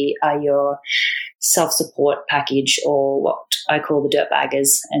 40 are your self-support package, or what I call the dirt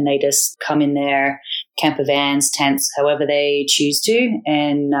baggers, and they just come in their camper vans, tents, however they choose to,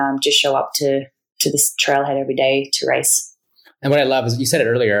 and just show up to this trailhead every day to race. And what I love is, you said it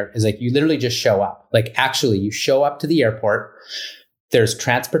earlier, is like you literally just show up. Like actually you show up to the airport, there's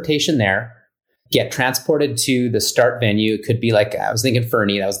transportation there, get transported to the start venue. It could be like, I was thinking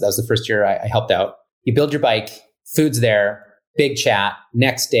Fernie, that was the first year I helped out. You build your bike, food's there, big chat.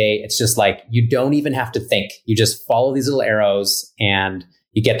 Next day, it's just like, you don't even have to think. You just follow these little arrows and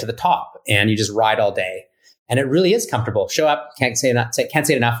you get to the top and you just ride all day. And it really is comfortable. Show up, can't say it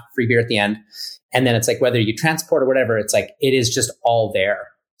enough, free beer at the end. And then it's like, whether you transport or whatever, it's like, it is just all there.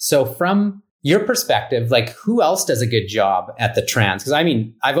 So from your perspective, like who else does a good job at the Trans? Because I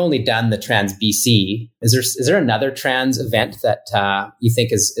mean, I've only done the Trans BC. Is there another Trans event that you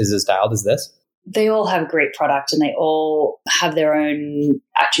think is as dialed as this? They all have great product and they all have their own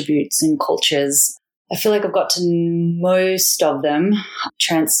attributes and cultures. I feel like I've got to most of them.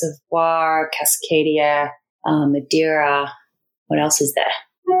 Trans-Savoie, Cascadia, Madeira. What else is there?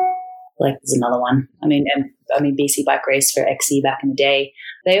 Like there's another one. I mean, BC Bike Race for XC back in the day.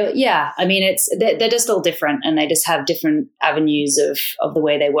 They're just all different, and they just have different avenues of the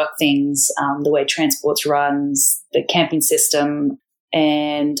way they work things, the way transports runs, the camping system,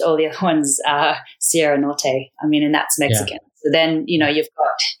 and all the other ones are Sierra Norte. I mean, and that's Mexican. Yeah. So then,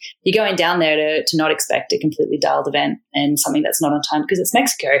 you're going down there to not expect a completely dialed event and something that's not on time because it's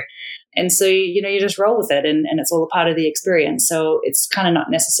Mexico. And so, you just roll with it and it's all a part of the experience. So it's kind of not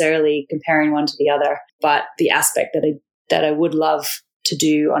necessarily comparing one to the other, but the aspect that I would love to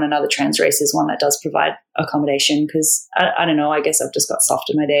do on another Trans race is one that does provide accommodation, because I don't know, I guess I've just got soft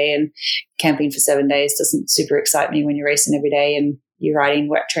in my day, and camping for 7 days doesn't super excite me when you're racing every day and you're riding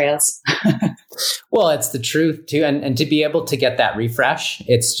wet trails. Well, it's the truth too. And to be able to get that refresh,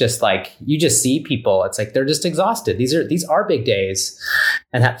 it's just like, you just see people, it's like, they're just exhausted. These are big days,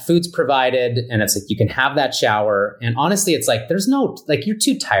 and that food's provided, and it's like, you can have that shower. And honestly, it's like, there's no, like, you're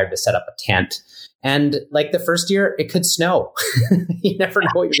too tired to set up a tent. And like the first year, it could snow. You never know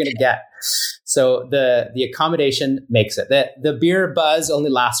what you're going to get. So the accommodation makes it. The beer buzz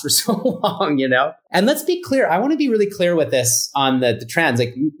only lasts for so long, And let's be clear. I want to be really clear with this on the Trans.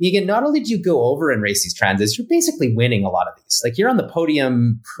 Like, Megan, not only do you go over and race these Transes, you're basically winning a lot of these. Like, you're on the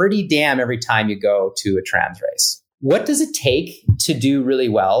podium pretty damn every time you go to a Trans race. What does it take to do really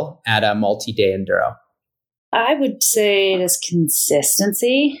well at a multi-day enduro? I would say it is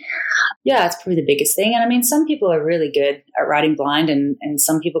consistency. Yeah, it's probably the biggest thing. And I mean, some people are really good at riding blind, and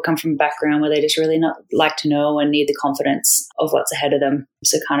some people come from a background where they just really not like to know and need the confidence of what's ahead of them.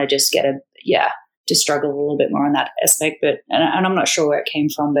 So kind of just just struggle a little bit more on that aspect. But and I'm not sure where it came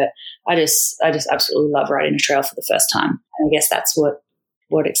from, but I just absolutely love riding a trail for the first time. And I guess that's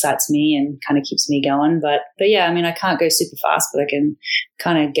what excites me and kind of keeps me going. But yeah, I mean, I can't go super fast, but I can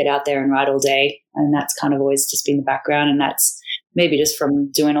kind of get out there and ride all day. And that's kind of always just been the background. And that's maybe just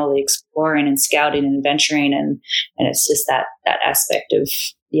from doing all the exploring and scouting and adventuring. And it's just that aspect of,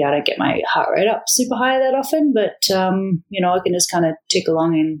 I don't get my heart rate up super high that often, but, I can just kind of tick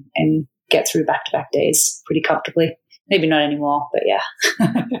along and get through back-to-back days pretty comfortably. Maybe not anymore, but yeah.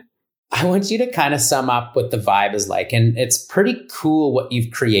 I want you to kind of sum up what the vibe is like. And it's pretty cool what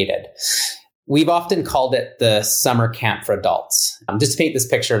you've created. We've often called it the summer camp for adults. Just to paint this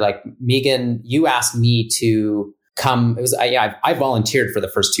picture, like, Megan, you asked me to come. It was, I volunteered for the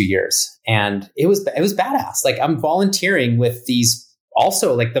first 2 years, and it was badass. Like, I'm volunteering with these,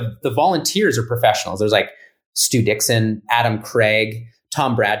 also like the volunteers are professionals. There's like Stu Dixon, Adam Craig,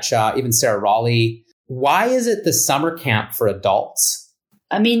 Tom Bradshaw, even Sarah Raleigh. Why is it the summer camp for adults?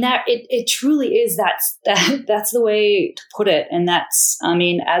 I mean, that it truly is. That's the way to put it. And that's, I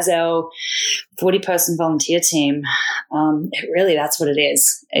mean, as our 40-person volunteer team, that's what it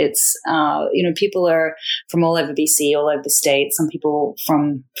is. It's, people are from all over BC, all over the state, some people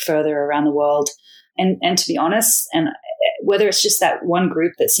from further around the world. And to be honest, and whether it's just that one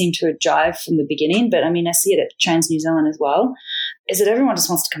group that seemed to jive from the beginning, but I mean, I see it at Trans New Zealand as well, is that everyone just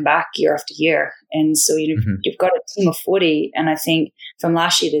wants to come back year after year. And so, you've got a team of 40. And I think from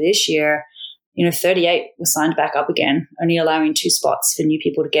last year to this year, 38 was signed back up again, only allowing 2 spots for new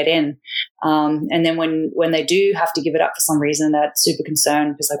people to get in. And then when they do have to give it up for some reason, they're super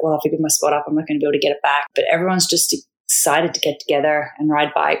concerned because like, well, if I give my spot up, I'm not going to be able to get it back. But everyone's just excited to get together and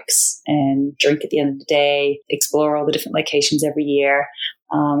ride bikes and drink at the end of the day, explore all the different locations every year.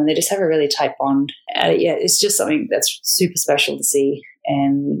 And they just have a really tight bond. It's just something that's super special to see.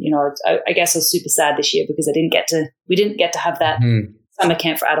 And, I guess I was super sad this year because we didn't get to have that summer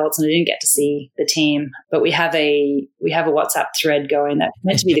camp for adults, and I didn't get to see the team. But we have a WhatsApp thread going that's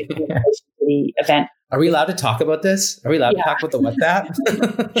meant to be the communication for the the event. Are we allowed to talk about this? Are we allowed to talk about the WhatsApp?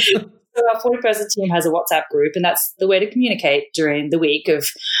 So our 40-person team has a WhatsApp group, and that's the way to communicate during the week of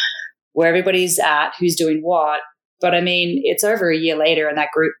where everybody's at, who's doing what. But I mean, it's over a year later and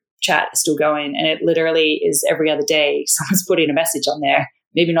that group chat is still going, and it literally is every other day someone's putting a message on there.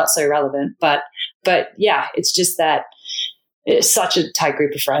 Maybe not so relevant, but yeah, it's just that it's such a tight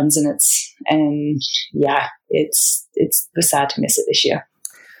group of friends, and we're sad to miss it this year.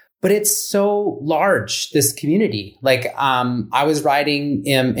 But it's so large, this community. Like, I was riding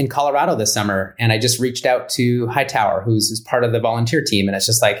in Colorado this summer, and I just reached out to Hightower, who's part of the volunteer team. And it's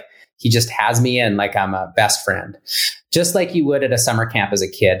just like, he just has me in like I'm a best friend, just like you would at a summer camp as a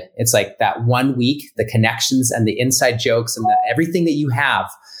kid. It's like that 1 week, the connections and the inside jokes and everything that you have.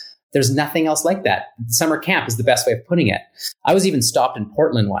 There's nothing else like that. Summer camp is the best way of putting it. I was even stopped in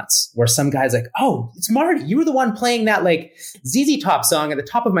Portland once where some guy's like, "Oh, it's Marty. You were the one playing that like ZZ Top song at the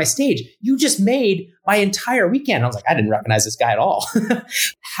top of my stage. You just made my entire weekend." I was like, I didn't recognize this guy at all.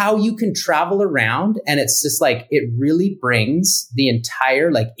 How you can travel around, and it's just like, it really brings the entire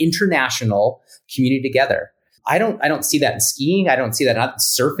like international community together. I don't see that in skiing. I don't see that in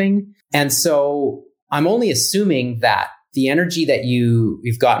surfing. And so I'm only assuming that the energy that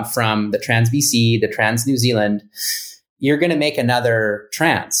you've gotten from the Trans BC, the Trans New Zealand, you're going to make another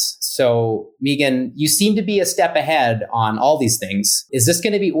Trans. So Megan, you seem to be a step ahead on all these things. Is this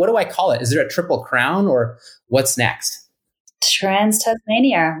going to be, what do I call it? Is there a triple crown or what's next? Trans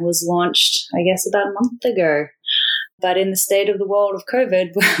Tasmania was launched, I guess, about a month ago. But in the state of the world of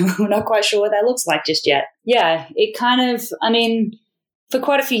COVID, we're not quite sure what that looks like just yet. Yeah, it kind of, I mean, for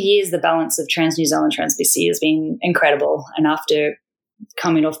quite a few years, the balance of Trans New Zealand, Trans BC has been incredible. And after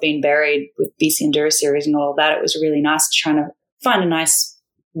coming off being buried with BC Enduro Series and all of that, it was really nice trying to find a nice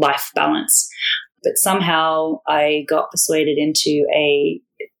life balance. But somehow I got persuaded into a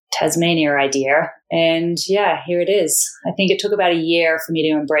Tasmania idea. And yeah, here it is. I think it took about a year for me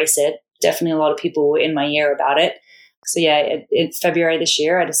to embrace it. Definitely a lot of people were in my ear about it. So yeah, in February this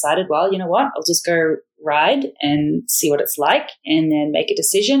year, I decided, well, you know what? I'll just go ride and see what it's like and then make a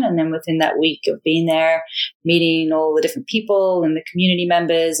decision. And then within that week of being there, meeting all the different people and the community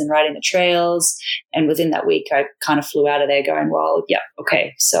members and riding the trails. And within that week, I kind of flew out of there going, well, yeah,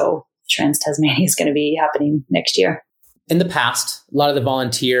 okay. So Trans Tasmania is going to be happening next year. In the past, a lot of the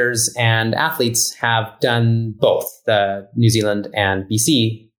volunteers and athletes have done both, the New Zealand and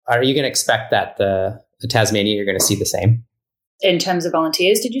BC. Are you going to expect that the Tasmania, you're going to see the same? In terms of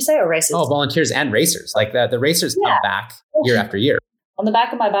volunteers, did you say, or racers? Oh, volunteers and racers. Like the racers come back year after year. On the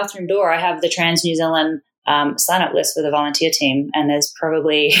back of my bathroom door, I have the Trans New Zealand sign-up list for the volunteer team, and there's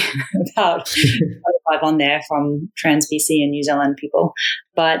probably about 25 on there from Trans BC and New Zealand people.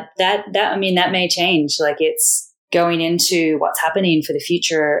 But that may change. Like, it's going into what's happening for the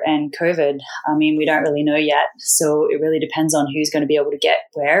future and COVID. I mean, we don't really know yet. So it really depends on who's going to be able to get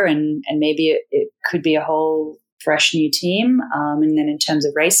where, and maybe it could be a whole fresh new team. And then in terms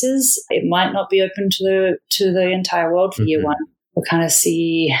of races, it might not be open to the entire world for year one. We'll kind of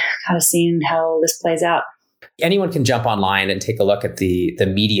seeing how this plays out. Anyone can jump online and take a look at the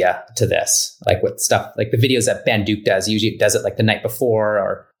media to this, like what stuff, like the videos that Ben Duke does. Usually does it like the night before,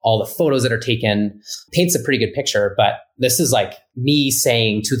 or all the photos that are taken, paints a pretty good picture. But this is like me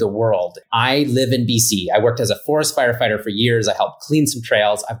saying to the world, I live in BC. I worked as a forest firefighter for years. I helped clean some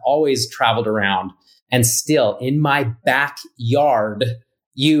trails. I've always traveled around, and still in my backyard,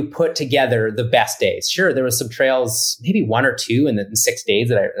 you put together the best days. Sure, there was some trails, maybe one or two in the 6 days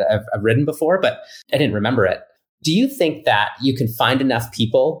that I've ridden before, but I didn't remember it. Do you think that you can find enough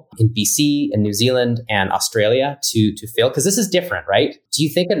people in BC and New Zealand and Australia to fill? Because this is different, right? Do you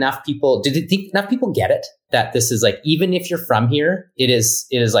think did you think enough people get it? That this is like, even if you're from here, it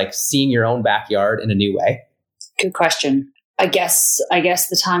is like seeing your own backyard in a new way? Good question. I guess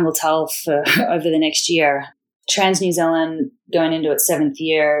the time will tell for over the next year. Trans New Zealand going into its 7th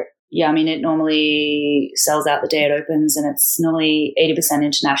year. Yeah, I mean, it normally sells out the day it opens, and it's normally 80%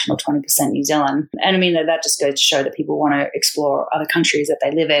 international, 20% New Zealand. And I mean, that just goes to show that people want to explore other countries that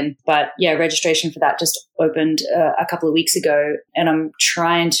they live in. But yeah, registration for that just opened a couple of weeks ago, and I'm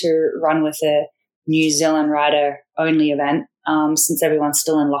trying to run with a New Zealand rider only event since everyone's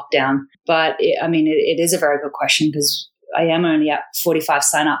still in lockdown. But it is a very good question, because I am only at 45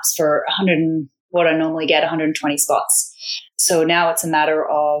 signups for 100 what I normally get 120 spots. So now it's a matter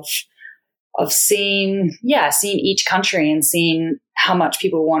of seeing each country and seeing how much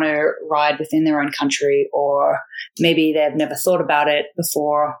people want to ride within their own country, or maybe they've never thought about it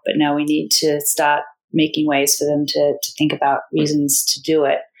before, but now we need to start making ways for them to think about reasons to do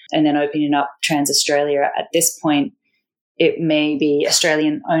it. And then opening up Trans Australia at this point, it may be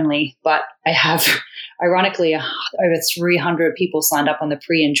Australian only, but I have, ironically, over 300 people signed up on the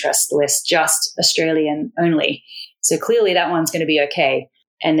pre-interest list, just Australian only. So clearly that one's going to be okay.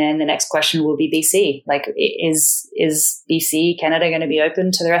 And then the next question will be BC. Like, is BC, Canada going to be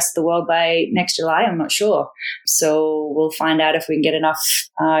open to the rest of the world by next July? I'm not sure. So we'll find out if we can get enough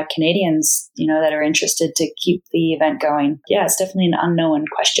Canadians, that are interested to keep the event going. Yeah, it's definitely an unknown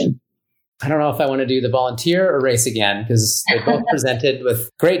question. I don't know if I want to do the volunteer or race again, because they're both presented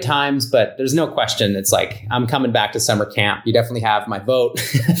with great times, but there's no question. It's like, I'm coming back to summer camp. You definitely have my vote.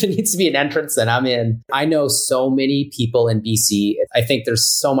 If it needs to be an entrance, then I'm in. I know so many people in BC. I think there's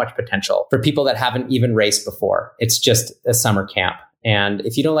so much potential for people that haven't even raced before. It's just a summer camp. And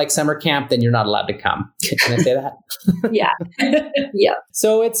if you don't like summer camp, then you're not allowed to come. Can I say that? Yeah. Yeah.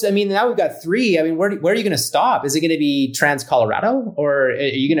 So now we've got 3. Where are you going to stop? Is it going to be Trans Colorado, or are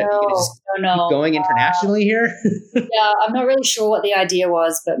you going to just keep going internationally here? Yeah, I'm not really sure what the idea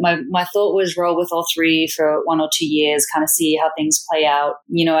was, but my thought was roll with all 3 for 1 or 2 years, kind of see how things play out.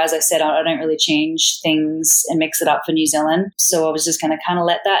 As I said, I don't really change things and mix it up for New Zealand. So I was just going to kind of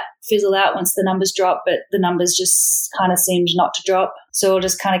let that fizzle out once the numbers drop, but the numbers just kind of seemed not to drop. So we'll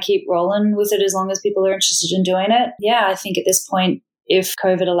just kind of keep rolling with it as long as people are interested in doing it. Yeah, I think at this point, if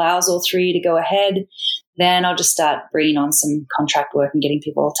COVID allows all 3 to go ahead, then I'll just start bringing on some contract work and getting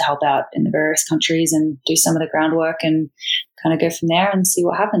people to help out in the various countries and do some of the groundwork and kind of go from there and see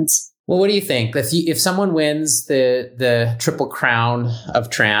what happens. Well, what do you think? If someone wins the Triple Crown of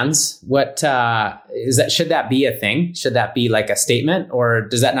Trans, what is that? Should that be a thing? Should that be like a statement, or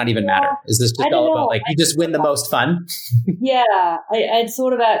does that not even matter? Is this just all about you just win the most fun? Yeah, I'd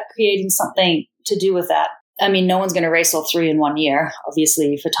thought about creating something to do with that. No one's going to race all 3 in 1 year,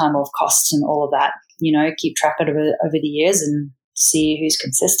 obviously, for time off costs and all of that. Keep track of it over the years and see who's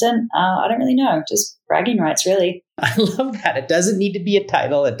consistent. I don't really know. Just bragging rights, really. I love that. It doesn't need to be a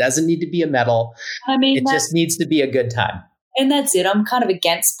title. It doesn't need to be a medal. It just needs to be a good time. And that's it. I'm kind of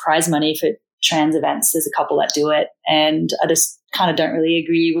against prize money for trans events. There's a couple that do it. And I just kind of don't really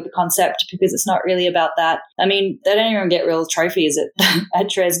agree with the concept because it's not really about that. They don't even get real trophies at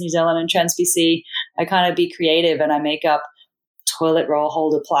Trans New Zealand and Trans BC. I kind of be creative and I make up toilet roll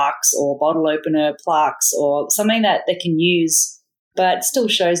holder plaques or bottle opener plaques or something that they can use, but still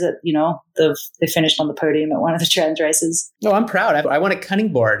shows that, they finished on the podium at one of the trans races. No, I'm proud. I won a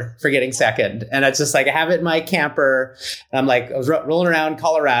cutting board for getting second. And it's just like, I have it in my camper. And I'm like, I was rolling around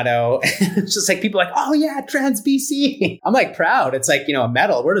Colorado. It's just like, people are like, oh yeah, Trans BC. I'm like proud. It's like, a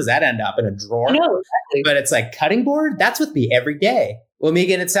medal. Where does that end up? In a drawer? I know, exactly. But it's like cutting board. That's with me every day. Well,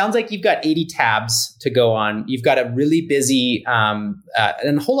 Megan, it sounds like you've got 80 tabs to go on. You've got a really busy and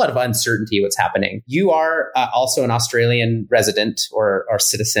a whole lot of uncertainty what's happening. You are also an Australian resident or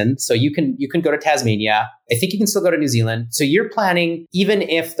citizen, so you can go to Tasmania. I think you can still go to New Zealand. So you're planning, even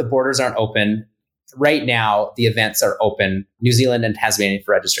if the borders aren't open, right now the events are open, New Zealand and Tasmania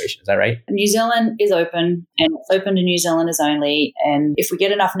for registration. Is that right? New Zealand is open, and it's open to New Zealanders only. And if we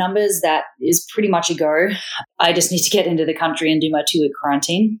get enough numbers, that is pretty much a go. I just need to get into the country and do my 2-week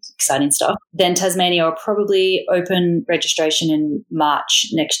quarantine. Exciting stuff. Then Tasmania will probably open registration in March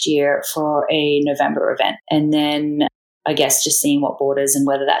next year for a November event. And then I guess just seeing what borders and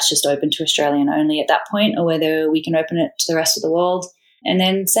whether that's just open to Australian only at that point or whether we can open it to the rest of the world. And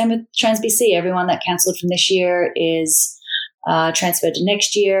then same with Trans BC. Everyone that cancelled from this year is transferred to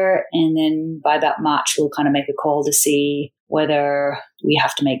next year. And then by about March, we'll kind of make a call to see whether we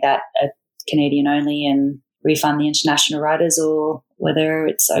have to make that a Canadian only and refund the international riders or whether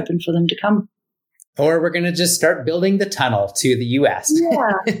it's open for them to come. Or we're going to just start building the tunnel to the US.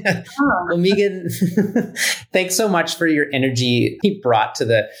 Yeah. Well, Megan, thanks so much for your energy you brought to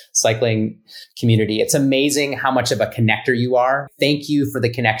the cycling community. It's amazing how much of a connector you are. Thank you for the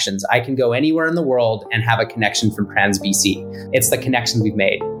connections. I can go anywhere in the world and have a connection from Trans BC. It's the connection we've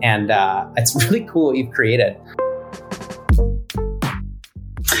made. And it's really cool what you've created.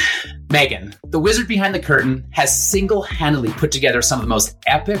 Megan, the wizard behind the curtain, has single-handedly put together some of the most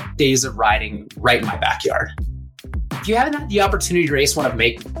epic days of riding right in my backyard. If you haven't had the opportunity to race one of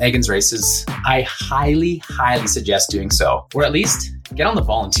Megan's races, I highly, highly suggest doing so, or at least get on the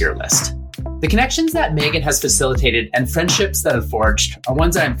volunteer list. The connections that Megan has facilitated and friendships that have forged are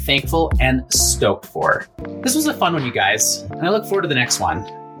ones that I'm thankful and stoked for. This was a fun one, you guys, and I look forward to the next one.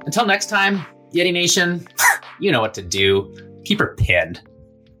 Until next time, Yeti Nation, you know what to do. Keep her pinned.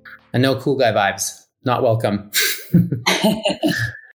 And no cool guy vibes. Not welcome.